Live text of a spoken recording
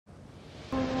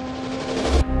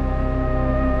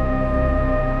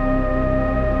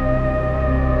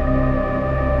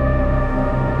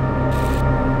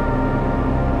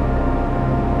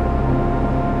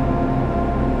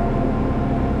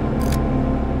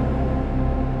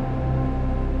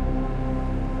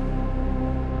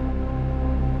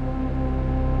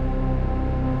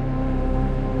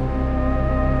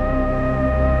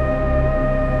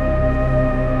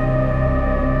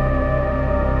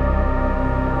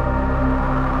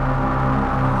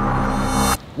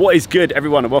What is good,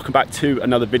 everyone, and welcome back to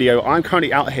another video. I'm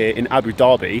currently out here in Abu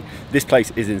Dhabi. This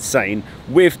place is insane,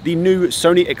 with the new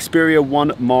SONY Xperia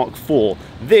 1 Mark IV.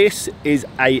 This is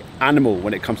an animal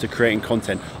when it comes to creating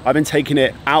content. I've been taking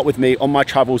it out with me on my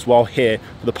travels while here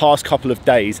for the past couple of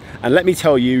days, and let me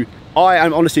tell you, I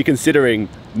am honestly considering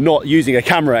not using a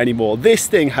camera anymore. This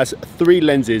thing has 3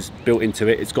 lenses built into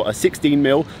it. It's got a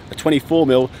 16mm, a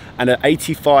 24mm, and an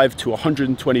 85 to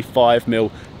 125mm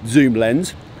zoom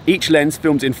lens. Each lens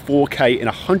films in 4K in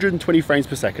 120 frames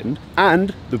per second.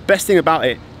 And the best thing about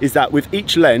it is that with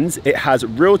each lens, it has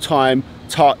real-time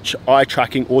touch, eye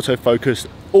tracking, autofocus,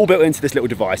 all built into this little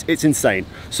device. It's insane.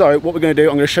 So what we're gonna do,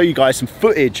 I'm gonna show you guys some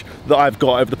footage that I've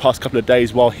got over the past couple of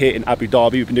days while here in Abu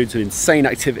Dhabi. We've been doing some insane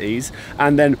activities,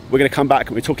 and then we're gonna come back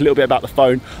and we talk a little bit about the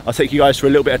phone. I'll take you guys through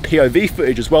a little bit of POV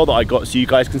footage as well that I got, so you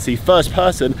guys can see first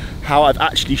person how I've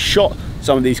actually shot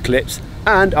some of these clips,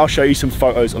 and I'll show you some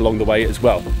photos along the way as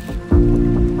well.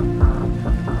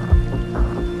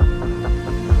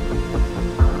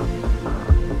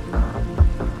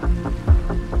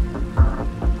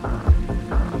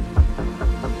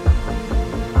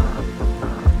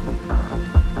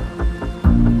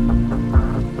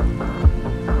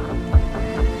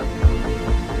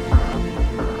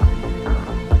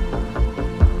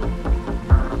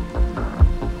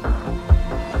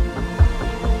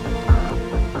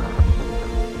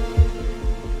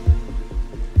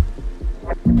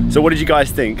 So what did you guys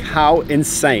think? How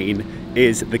insane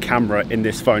is the camera in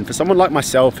this phone? For someone like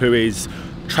myself who is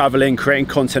traveling, creating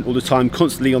content all the time,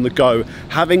 constantly on the go,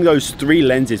 having those 3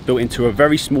 lenses built into a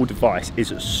very small device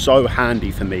is so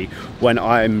handy for me when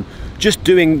I'm just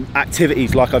doing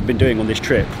activities like I've been doing on this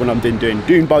trip, when I've been doing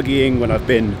dune buggying, when I've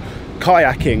been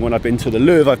kayaking, when I've been to the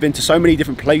Louvre. I've been to so many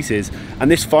different places, and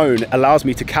this phone allows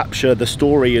me to capture the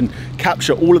story and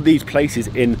capture all of these places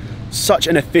in such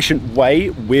an efficient way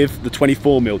with the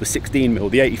 24mm, the 16mm,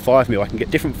 the 85mm. I can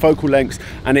get different focal lengths,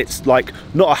 and it's like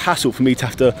not a hassle for me to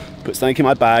have to put something in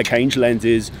my bag, change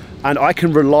lenses, and I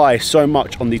can rely so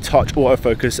much on the touch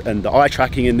autofocus and the eye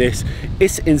tracking in this.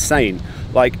 It's insane.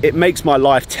 Like, it makes my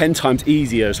life 10 times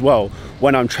easier as well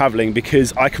when I'm traveling,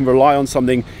 because I can rely on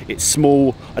something. It's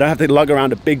small, I don't have to lug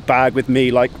around a big bag with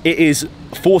me. Like, it is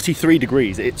 43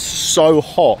 degrees, it's so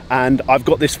hot, and I've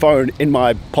got this phone in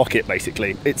my pocket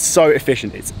basically. It's so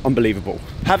efficient, it's unbelievable.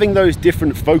 Having those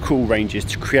different focal ranges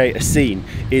to create a scene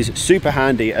is super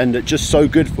handy and just so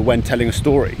good for when telling a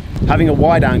story. Having a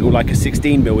wide angle like a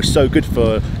 16mm is so good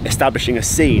for establishing a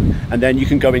scene, and then you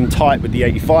can go in tight with the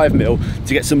 85mm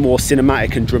to get some more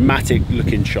cinematic and dramatic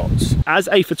looking shots. As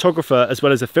a photographer as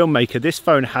well as a filmmaker, this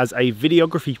phone has a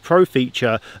Videography Pro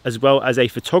feature as well as a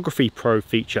Photography Pro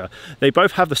feature. They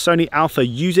both have the Sony Alpha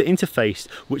user interface,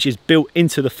 which is built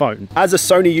into the phone. As a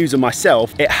Sony user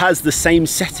myself, it has the same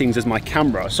settings as my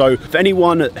camera. So for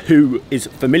anyone who is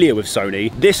familiar with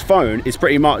Sony, this phone is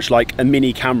pretty much like a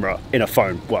mini camera in a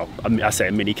phone. Well, I say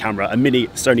a mini camera, a mini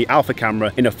Sony Alpha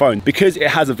camera in a phone. Because it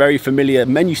has a very familiar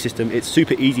menu system, it's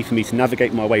super easy for me to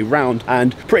navigate my way around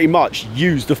and pretty much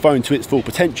use the phone to its full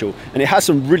potential. And it has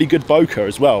some really good bokeh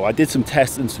as well. I did some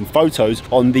tests and some photos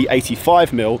on the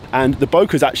 85mm, and the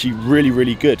bokeh is actually really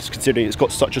good, considering it's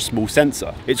got such a small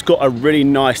sensor. It's got a really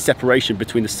nice separation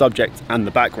between the subject and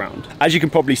the background. As you can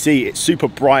probably see, it's super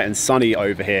bright and sunny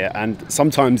over here, and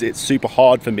sometimes it's super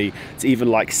hard for me to even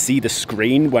like see the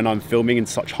screen when I'm filming in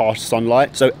such harsh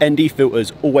sunlight. So ND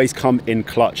filters always come in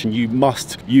clutch, and you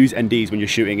must use NDs when you're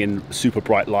shooting in super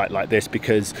bright light like this,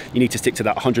 because you need to stick to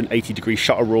that 180-degree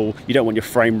shutter rule. You don't want your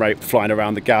frame rate flying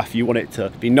around the gaff. You want it to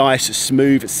be nice,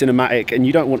 smooth, cinematic, and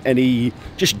you don't want any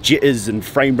just jitters and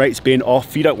frame rates being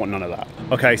off. You don't want none of that.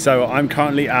 Okay, so I'm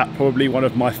currently at probably one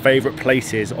of my favorite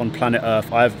places on planet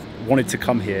Earth. I've wanted to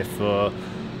come here for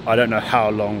I don't know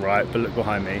how long, right? But look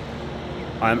behind me.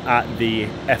 I'm at the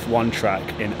F1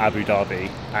 track in Abu Dhabi,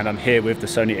 and I'm here with the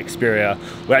SONY Xperia.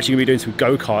 We're actually gonna be doing some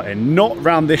go-karting, not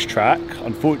around this track,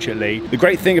 unfortunately. The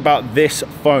great thing about this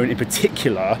phone in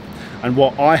particular, and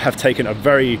what I have taken a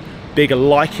very big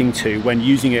liking to when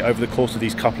using it over the course of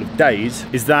these couple of days,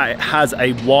 is that it has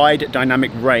a wide dynamic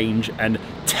range and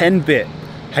 10-bit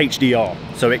HDR.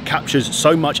 So it captures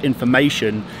so much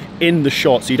information in the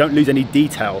shot, so you don't lose any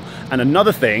detail. And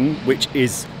another thing which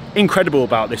is incredible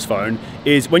about this phone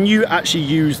is when you actually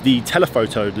use the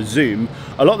telephoto, the zoom,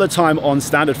 a lot of the time on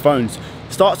standard phones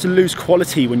starts to lose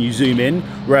quality when you zoom in,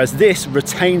 whereas this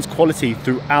retains quality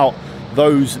throughout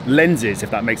those lenses,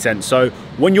 if that makes sense. So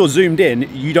when you're zoomed in,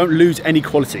 you don't lose any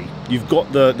quality. You've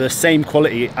got the same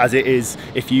quality as it is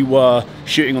if you were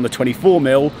shooting on the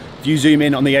 24mm. If you zoom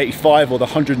in on the 85 or the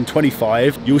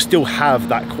 125, you'll still have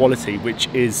that quality, which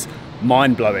is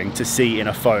mind-blowing to see in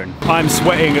a phone. I'm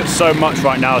sweating so much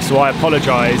right now, so I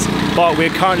apologize, but we're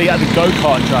currently at the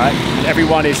go-kart track and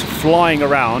everyone is flying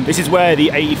around. This is where the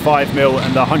 85mm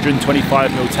and the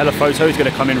 125mm telephoto is going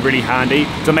to come in really handy.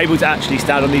 So I'm able to actually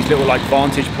stand on these little like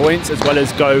vantage points as well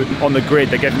as go on the grid.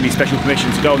 They're giving me special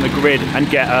permission to go on the grid and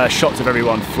get shots of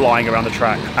everyone flying around the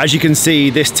track. As you can see,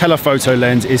 this telephoto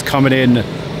lens is coming in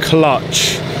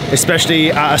clutch,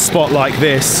 especially at a spot like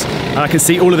this. And I can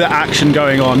see all of the action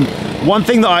going on. One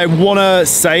thing that I want to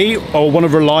say or want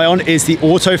to rely on is the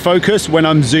autofocus when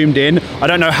I'm zoomed in. I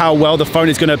don't know how well the phone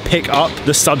is going to pick up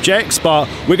the subjects, but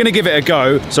we're going to give it a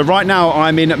go. So right now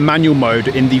I'm in manual mode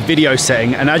in the video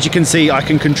setting, and as you can see, I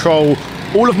can control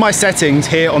all of my settings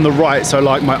here on the right. So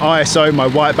like my ISO, my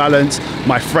white balance,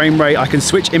 my frame rate, I can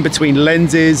switch in between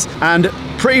lenses, and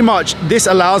pretty much this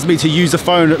allows me to use the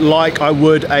phone like I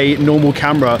would a normal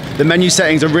camera. The menu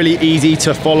settings are really easy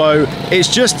to follow.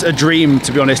 It's just a dream,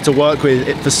 to be honest, to work with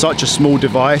it for such a small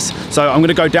device. So I'm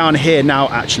gonna go down here now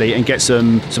actually and get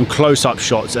some close-up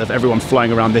shots of everyone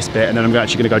flying around this bit, and then I'm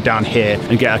actually gonna go down here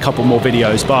and get a couple more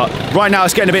videos. But right now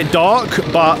it's getting a bit dark,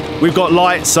 but we've got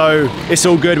light, so it's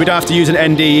all good. We don't have to use an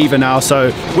ND either now,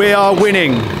 so we are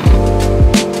winning.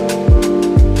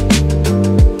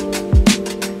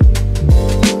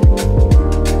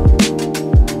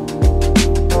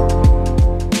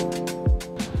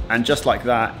 And just like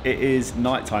that, it is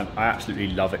nighttime. I absolutely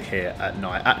love it here at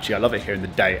night. Actually, I love it here in the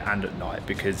day and at night,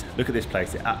 because look at this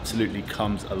place. It absolutely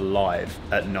comes alive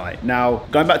at night. Now,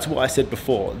 going back to what I said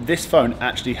before, this phone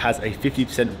actually has a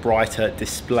 50% brighter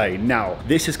display. Now,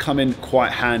 this has come in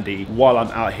quite handy while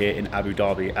I'm out here in Abu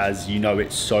Dhabi. As you know,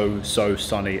 it's so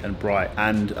sunny and bright.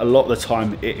 And a lot of the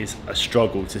time it is a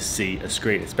struggle to see a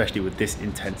screen, especially with this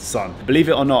intense sun. Believe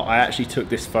it or not, I actually took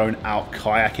this phone out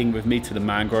kayaking with me to the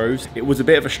mangroves. It was a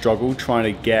bit of a struggle trying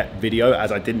to get video,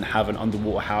 as I didn't have an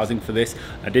underwater housing for this.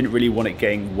 I didn't really want it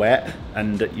getting wet,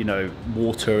 and you know,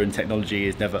 water and technology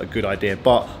is never a good idea,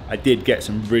 but I did get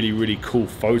some really cool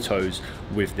photos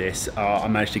with this. I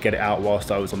managed to get it out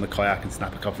whilst I was on the kayak and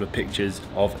snap a couple of pictures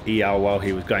of Eyal while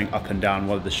he was going up and down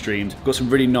one of the streams. Got some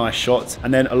really nice shots,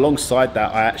 and then alongside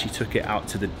that I actually took it out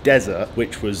to the desert,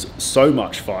 which was so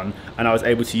much fun, and I was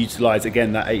able to utilize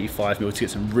again that 85mm to get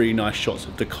some really nice shots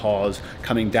of the cars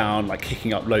coming down, like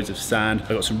kicking up loads of sand.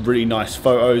 I got some really nice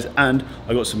photos, and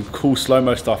I got some cool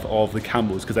slow-mo stuff of the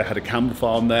camels, because they had a camel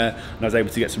farm there, and I was able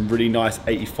to get some really nice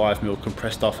 85mm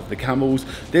compressed stuff of the camels.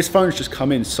 This phone's just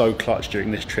come in so clutch during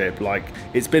this trip, like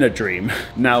it's been a dream.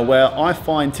 Now, where I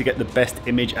find to get the best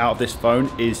image out of this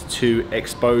phone is to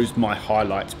expose my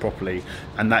highlights properly,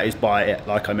 and that is by,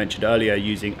 like I mentioned earlier,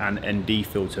 using an ND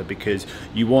filter, because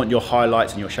you want your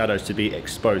highlights and your shadows to be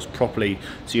exposed properly,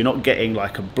 so you're not getting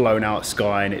like a blown out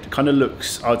sky and it kind of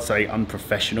looks, I'd say,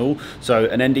 unprofessional. So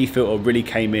an ND filter really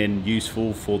came in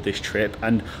useful for this trip,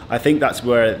 and I think that's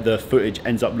where the footage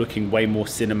ends up looking way more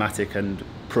cinematic and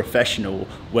professional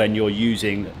when you're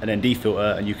using an ND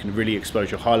filter, and you can really expose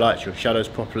your highlights, your shadows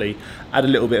properly, add a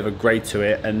little bit of a grade to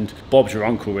it, and Bob's your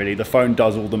uncle really. The phone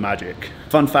does all the magic.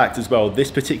 Fun fact as well, this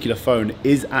particular phone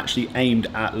is actually aimed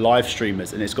at live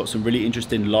streamers, and it's got some really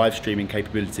interesting live streaming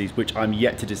capabilities which I'm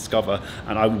yet to discover,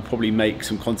 and I will probably make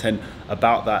some content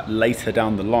about that later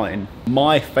down the line.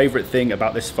 My favorite thing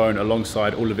about this phone,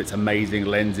 alongside all of its amazing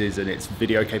lenses and its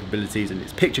video capabilities and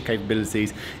its picture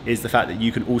capabilities, is the fact that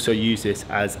you can also use this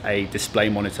as a display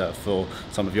monitor for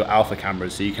some of your alpha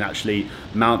cameras. So you can actually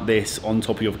mount this on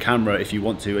top of your camera if you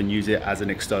want to, and use it as an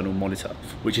external monitor,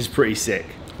 which is pretty sick.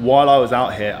 While I was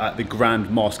out here at the Grand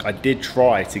Mosque, I did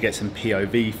try to get some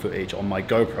POV footage on my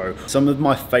GoPro. Some of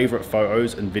my favorite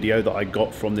photos and video that I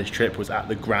got from this trip was at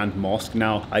the Grand Mosque.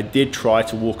 Now, I did try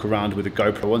to walk around with a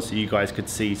GoPro once so you guys could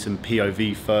see some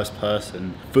POV first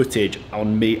person footage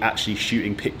on me actually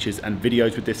shooting pictures and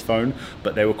videos with this phone,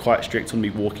 but they were quite strict on me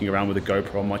walking around with a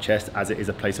GoPro on my chest, as it is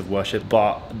a place of worship.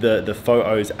 But the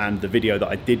photos and the video that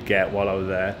I did get while I was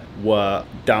there were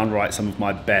downright some of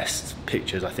my best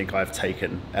pictures I think I've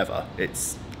taken ever.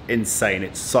 It's insane.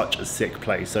 It's such a sick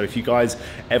place. So if you guys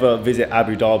ever visit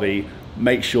Abu Dhabi,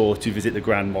 make sure to visit the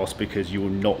Grand Mosque, because you will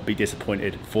not be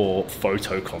disappointed for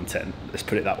photo content. Let's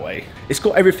put it that way. It's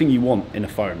got everything you want in a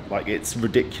phone. Like, it's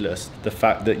ridiculous the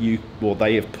fact that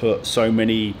they have put so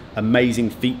many amazing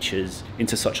features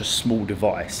into such a small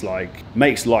device. Like,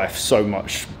 makes life so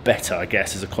much better, I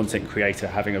guess, as a content creator,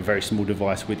 having a very small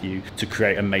device with you to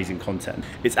create amazing content.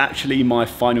 It's actually my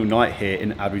final night here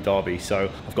in Abu Dhabi, so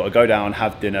I've got to go down,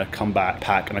 have dinner, come back,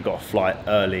 pack, and I've got a flight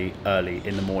early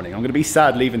in the morning. I'm going to be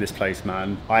sad leaving this place place,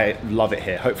 man. I love it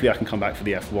here. Hopefully I can come back for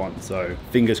the F1, so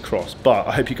fingers crossed. But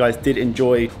I hope you guys did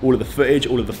enjoy all of the footage,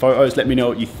 all of the photos. Let me know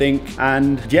what you think.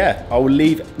 And yeah, I will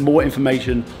leave more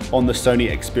information on the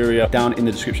Sony Xperia down in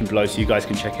the description below so you guys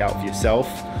can check it out for yourself.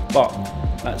 But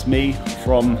that's me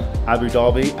from Abu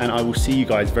Dhabi, and I will see you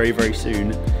guys very, very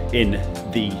soon in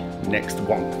the next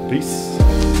one.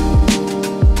 Peace.